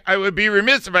 I would be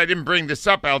remiss if I didn't bring this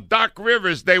up, Al. Doc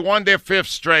Rivers, they won their 5th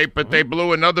straight, but they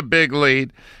blew another big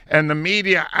lead. And the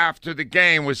media after the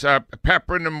game was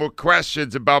peppering them with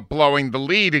questions about blowing the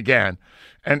lead again.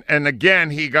 And again,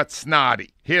 he got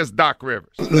snotty. Here's Doc Rivers.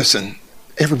 Listen,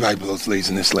 everybody blows leads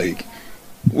in this league.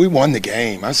 We won the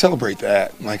game. I celebrate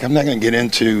that. I'm not going to get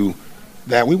into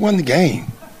that. We won the game,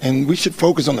 and we should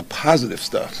focus on the positive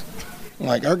stuff.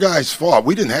 Our guys fought.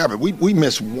 We didn't have it. We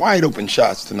missed wide-open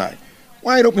shots tonight.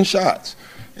 Wide-open shots.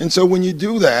 And so when you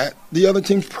do that, the other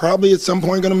team's probably at some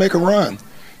point going to make a run.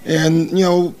 And, you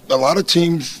know, a lot of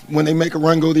teams, when they make a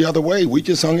run, go the other way. We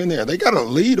just hung in there. They got a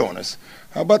lead on us.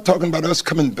 How about talking about us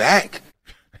coming back?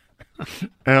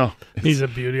 Well, he's a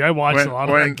beauty. I watched a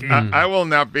lot of that game. I will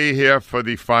not be here for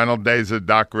the final days of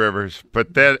Doc Rivers,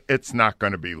 but that it's not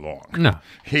going to be long. No.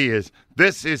 He is.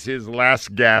 This is his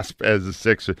last gasp as a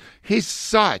Sixer. He's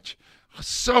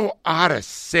so out of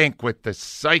sync with the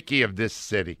psyche of this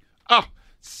city. Oh,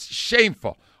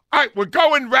 shameful. All right, we're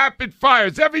going rapid fire.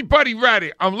 Is everybody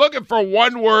ready? I'm looking for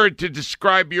one word to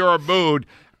describe your mood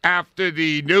after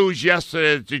the news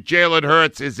yesterday that Jalen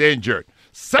Hurts is injured.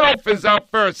 Self is up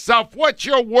first. Self, what's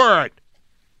your word?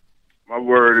 My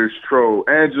word is troll.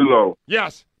 Angelo.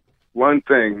 Yes. One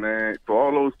thing, man. For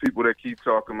all those people that keep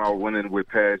talking about winning with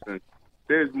passion,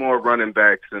 there's more running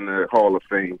backs in the Hall of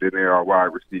Fame than there are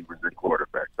wide receivers and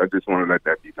quarterbacks. I just want to let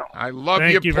that be known. I love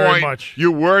Thank your you point. very much.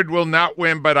 Your word will not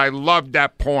win, but I love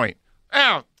that point.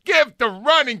 Now, give the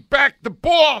running back the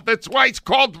ball. That's why it's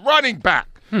called running back.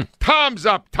 Tom's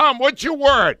up. Tom, what's your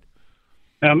word?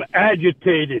 I'm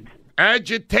agitated.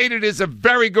 Agitated is a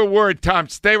very good word, Tom.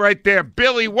 Stay right there.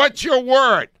 Billy, what's your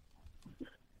word?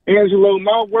 Angelo,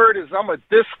 my word is I'm a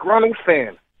disgruntled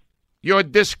fan. You're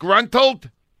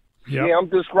disgruntled? Yep. Yeah, I'm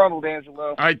disgruntled, Angelo.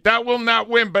 All right, that will not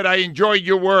win, but I enjoyed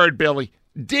your word, Billy.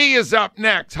 D is up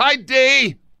next. Hi,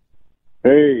 D.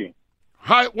 Hey.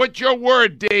 Hi, what's your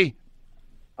word, D?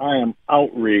 I am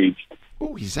outraged.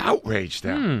 Oh, he's outraged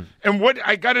now. And what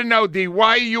I got to know, D, why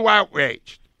are you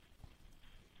outraged?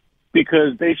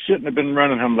 Because they shouldn't have been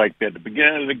running him like that. At the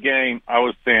beginning of the game, I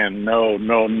was saying no.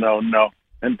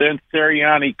 And then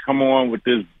Sirianni come on with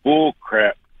this bull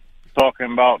crap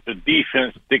talking about the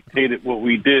defense dictated what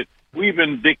we did. We've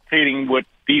been dictating what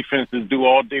defenses do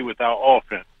all day with our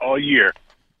offense, all year.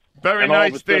 Very and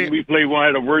nice, all of a sudden D. we play one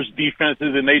of the worst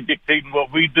defenses and they dictating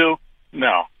what we do?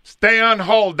 No. Stay on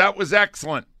hold. That was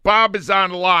excellent. Bob is on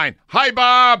the line. Hi,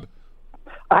 Bob.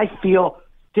 I feel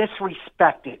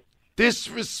disrespected.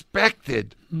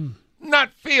 Disrespected?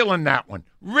 Not feeling that one.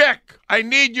 Rick, I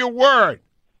need your word.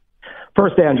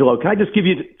 First, Angelo, can I just give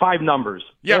you 5 numbers?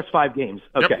 Yep. Last 5 games.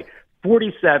 Okay. Yep.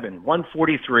 47,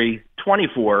 143,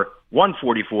 24,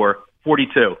 144,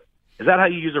 42. Is that how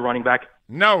you use a running back?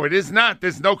 No, it is not.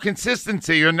 There's no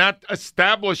consistency. You're not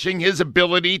establishing his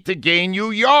ability to gain you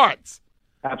yards.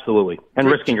 Absolutely. And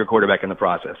risking your quarterback in the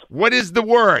process. What is the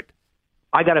word?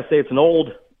 I got to say, it's an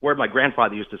old word my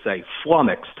grandfather used to say,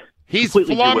 flummoxed. He's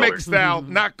Completely flummoxed now.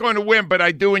 Not going to win, but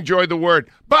I do enjoy the word.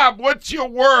 Bob, what's your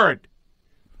word?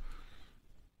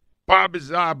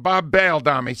 Bob bailed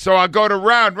on me, so I'll go to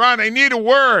Ron. Ron, I need a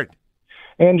word.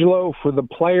 Angelo, for the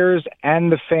players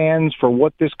and the fans, for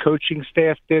what this coaching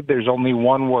staff did, there's only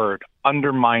one word: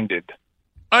 undermined.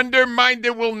 Undermined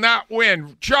will not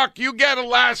win. Chuck, you get a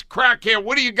last crack here.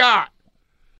 What do you got?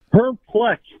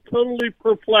 Perplexed. Totally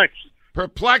perplexed.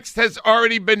 Perplexed has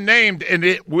already been named, and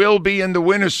it will be in the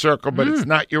winner's circle, but it's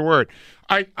not your word.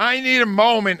 I need a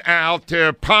moment, Al,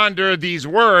 to ponder these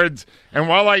words, and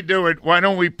while I do it, why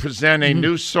don't we present a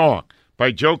new song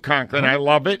by Joe Conklin. I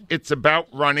love it. It's about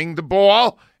running the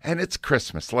ball, and it's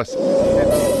Christmas. Listen.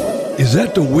 Is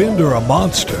that the wind or a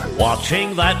monster?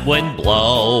 Watching that wind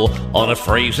blow on a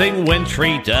freezing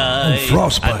wintry day. And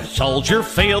frostbite. And Soldier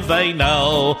Field they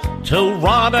know to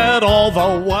run it all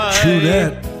the way. True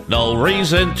that. No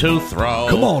reason to throw.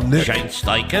 Come on, Nick. Shane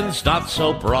Steichen's not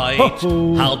so bright.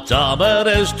 How dumb it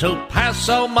is to pass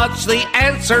so much. The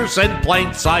answer's in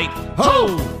plain sight.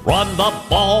 Ho! Run the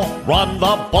ball, run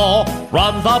the ball,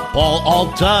 run the ball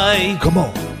all day. Come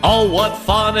on. Oh, what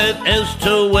fun it is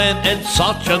to win in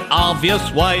such an obvious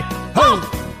way. Ho!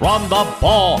 Run the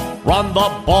ball, run the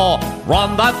ball,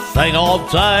 run that thing all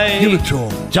day. Give it to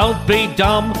him. Don't be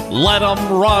dumb, let 'em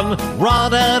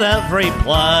run at every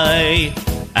play.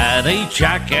 Any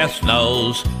jackass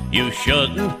knows you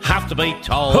shouldn't have to be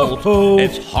told.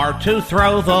 It's hard to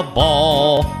throw the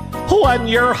ball when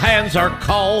your hands are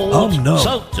cold. Oh, no.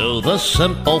 So do the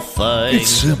simple thing. It's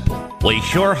simple. We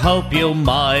sure hope you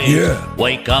might. Yeah.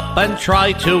 Wake up and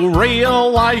try to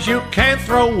realize you can't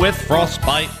throw with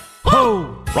frostbite.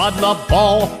 Ho! Run the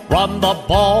ball,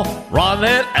 run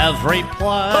it every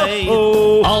play.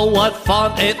 Oh, what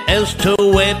fun it is to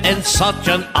win in such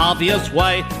an obvious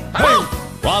way. Hey!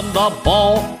 Run the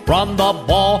ball, run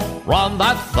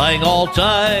that thing all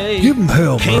day. Give him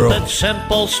hell, Keep bro. it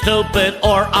simple, stupid,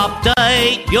 or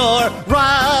update your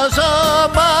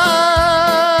resume.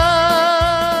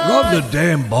 Rub the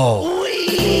damn ball.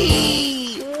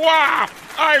 Wow,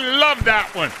 I love that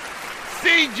one.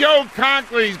 see Joe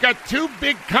Conklin. He's got 2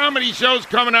 big comedy shows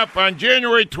coming up on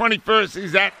January 21st.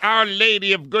 He's at Our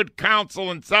Lady of Good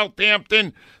Counsel in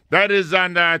Southampton. That is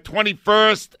on the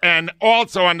 21st. And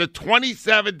also on the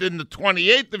 27th and the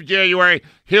 28th of January,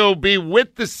 he'll be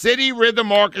with the City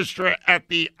Rhythm Orchestra at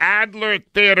the Adler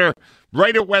Theater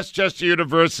right at Westchester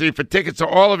University. For tickets to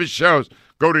all of his shows,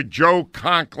 go to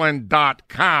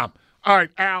joeconklin.com. All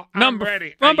right, Al, I'm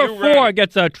ready. Number 4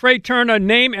 gets a Trey Turner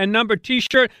name and number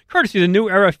T-shirt, courtesy of the New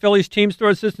Era Phillies Team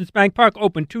Store, Assistance Bank Park,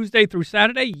 open Tuesday through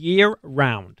Saturday,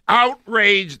 year-round.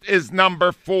 Outraged is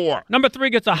number 4. Number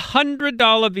 3 gets a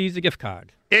 $100 Visa gift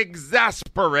card.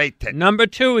 Exasperated. Number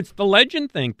 2, it's the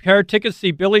Legend Thing. Pair of tickets to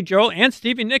see Billy Joel and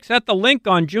Stevie Nicks at the Link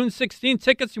on June 16.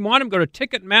 Tickets, you want them, go to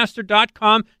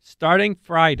Ticketmaster.com starting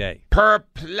Friday.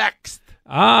 Perplexed.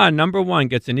 Number 1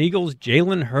 gets an Eagles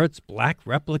Jalen Hurts black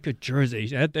replica jersey.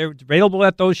 They're available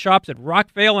at those shops at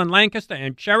Rockvale and Lancaster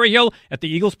and Cherry Hill at the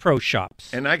Eagles Pro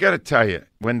Shops. And I got to tell you,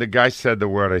 when the guy said the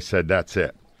word, I said, that's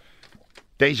it.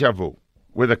 Deja vu.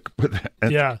 With a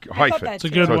hyphen. It's a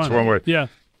good so one. It's one word. Yeah.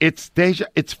 It's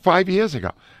 5 years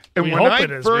ago. And We when hope I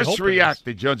it is. We first hope it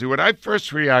reacted, Jonesy, when I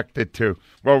first reacted to,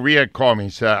 Riyad called me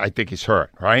and said, I think he's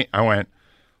hurt, right? I went,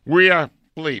 we are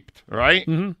bleeped, right?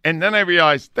 Mm-hmm. And then I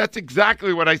realized that's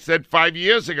exactly what I said 5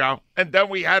 years ago. And then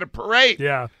we had a parade.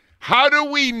 Yeah. How do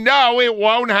we know it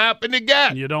won't happen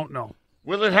again? You don't know.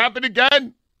 Will it happen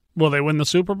again? Will they win the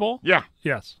Super Bowl? Yeah.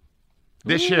 Yes.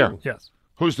 This year? Yes.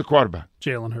 Who's the quarterback?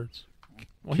 Jalen Hurts.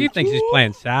 Well, he thinks he's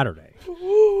playing Saturday.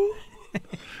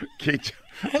 Keith,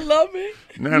 I love it.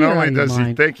 not only does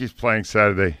he think he's playing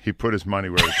Saturday, he put his money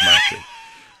where his mouth is.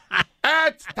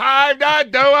 It's time to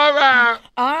do a wrap.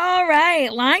 All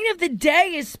right. Line of the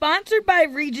day is sponsored by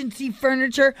Regency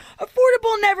Furniture.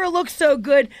 Affordable never looks so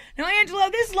good. Now, Angelo,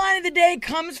 this line of the day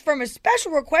comes from a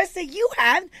special request that you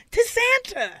have to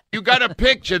Santa. You got to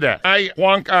picture that. I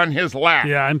plunk on his lap.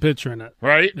 Yeah, I'm picturing it.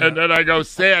 Right? Yeah. And then I go,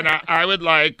 Santa, I would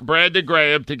like Brandon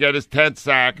Graham to get his 10th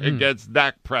sack against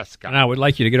Dak Prescott. And I would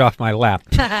like you to get off my lap.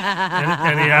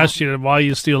 and he asked you, why are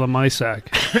you stealing my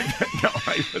sack? No,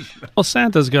 I was not. Well,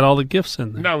 Santa's got all the gifts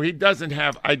in there. No, he doesn't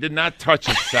have. I did not touch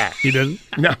his sack. He didn't?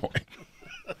 No.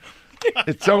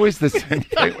 It's always the same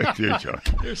thing with you, John.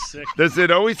 You're sick. Does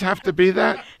it always have to be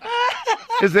that?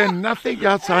 Is there nothing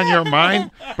else on your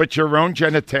mind but your own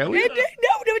genitalia? No,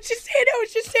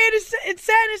 it's just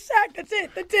Santa's sack. That's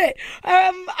it.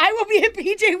 I will be at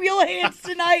PJ Wheelhands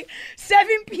tonight, 7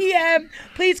 p.m.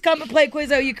 Please come and play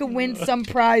Quizzo. You can win some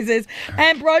prizes.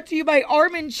 And brought to you by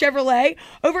Armin Chevrolet.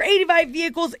 Over 85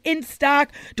 vehicles in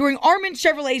stock during Armin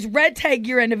Chevrolet's Red Tag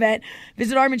year-end event.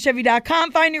 Visit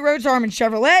ArminChevy.com. Find new roads to Armin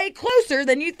Chevrolet. Closer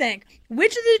than you think.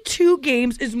 Which of the 2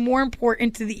 games is more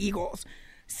important to the Eagles?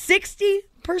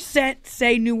 60%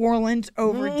 say New Orleans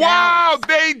over Dallas. Wow,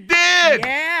 they did!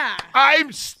 Yeah.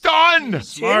 I'm stunned.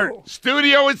 Smart.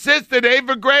 Studio assistant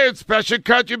Ava Graham, special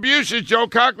contributions Joe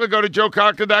Conklin. Go to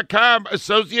joeconklin.com.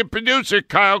 Associate producer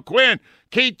Kyle Quinn.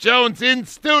 Keith Jones in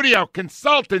studio.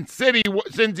 Consultant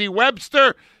Cindy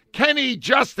Webster. Kenny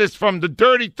Justice from the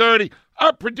Dirty 30.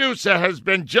 Our producer has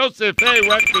been Joseph A.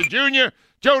 Webster Jr.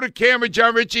 Joe DeCamera,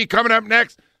 John Ritchie coming up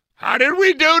next. How did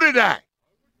we do today?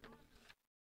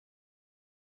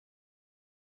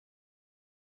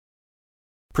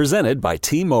 Presented by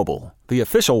T-Mobile, the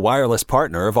official wireless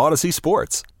partner of Odyssey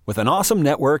Sports. With an awesome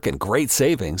network and great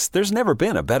savings, there's never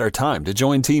been a better time to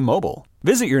join T-Mobile.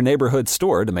 Visit your neighborhood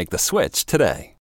store to make the switch today.